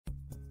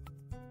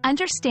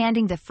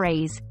Understanding the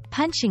phrase,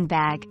 punching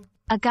bag,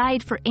 a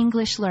guide for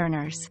English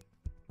learners.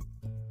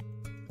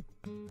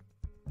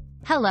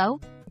 Hello,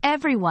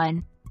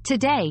 everyone.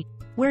 Today,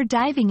 we're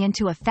diving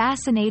into a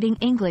fascinating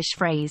English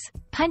phrase,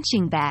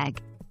 punching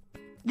bag.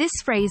 This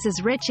phrase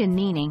is rich in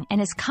meaning and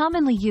is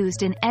commonly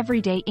used in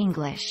everyday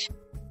English.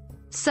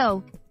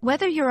 So,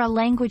 whether you're a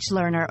language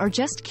learner or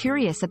just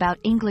curious about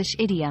English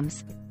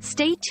idioms,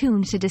 stay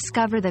tuned to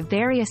discover the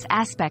various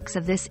aspects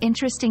of this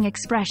interesting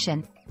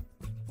expression.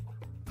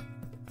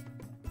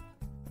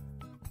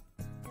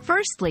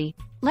 Firstly,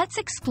 let's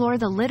explore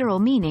the literal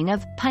meaning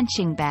of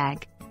punching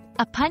bag.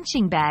 A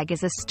punching bag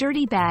is a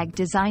sturdy bag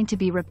designed to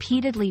be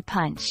repeatedly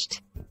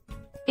punched.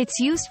 It's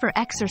used for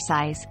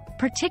exercise,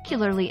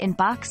 particularly in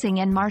boxing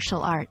and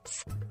martial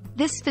arts.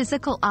 This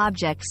physical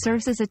object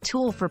serves as a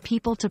tool for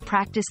people to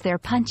practice their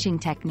punching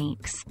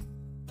techniques.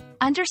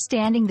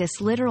 Understanding this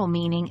literal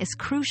meaning is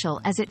crucial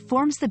as it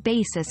forms the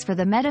basis for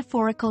the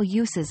metaphorical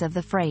uses of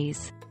the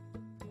phrase.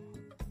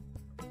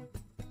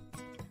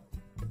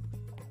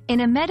 In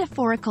a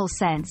metaphorical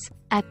sense,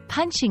 a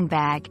punching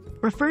bag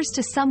refers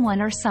to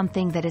someone or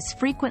something that is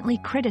frequently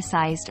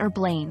criticized or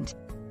blamed.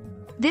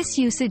 This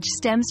usage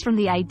stems from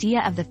the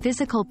idea of the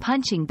physical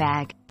punching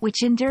bag,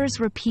 which endures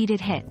repeated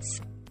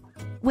hits.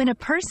 When a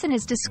person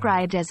is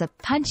described as a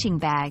punching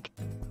bag,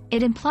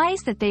 it implies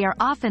that they are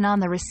often on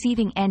the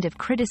receiving end of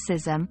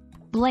criticism,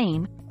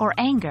 blame, or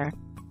anger,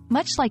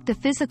 much like the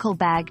physical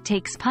bag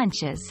takes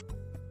punches.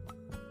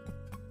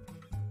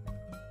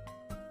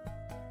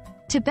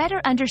 To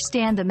better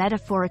understand the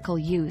metaphorical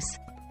use,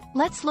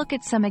 let's look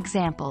at some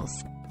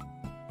examples.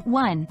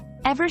 1.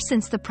 Ever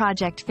since the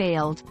project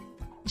failed,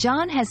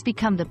 John has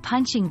become the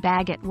punching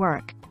bag at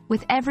work,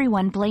 with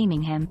everyone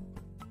blaming him.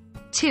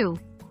 2.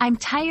 I'm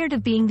tired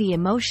of being the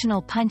emotional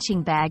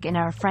punching bag in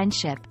our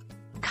friendship,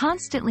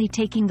 constantly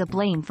taking the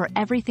blame for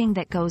everything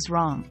that goes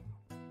wrong.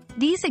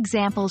 These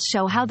examples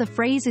show how the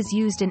phrase is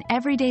used in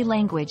everyday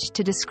language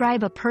to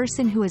describe a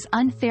person who is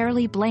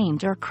unfairly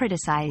blamed or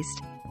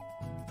criticized.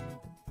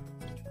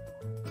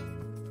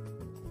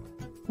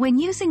 When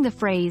using the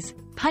phrase,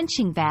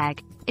 punching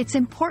bag, it's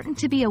important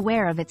to be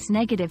aware of its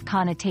negative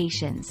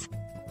connotations.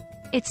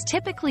 It's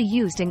typically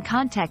used in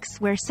contexts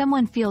where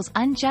someone feels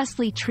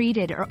unjustly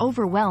treated or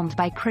overwhelmed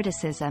by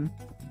criticism.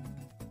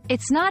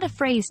 It's not a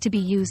phrase to be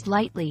used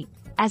lightly,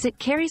 as it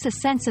carries a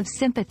sense of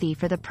sympathy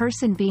for the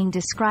person being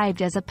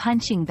described as a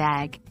punching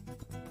bag.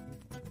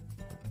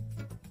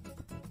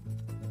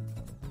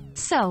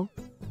 So,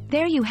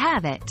 there you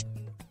have it.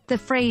 The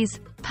phrase,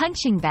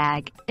 punching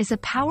bag, is a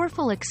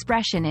powerful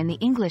expression in the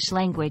English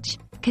language,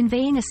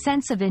 conveying a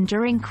sense of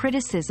enduring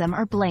criticism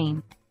or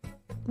blame.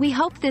 We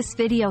hope this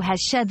video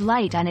has shed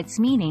light on its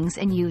meanings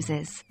and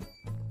uses.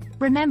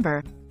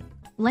 Remember,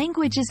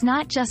 language is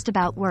not just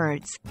about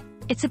words,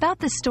 it's about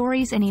the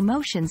stories and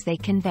emotions they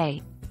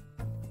convey.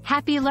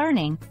 Happy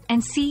learning,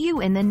 and see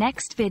you in the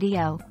next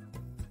video.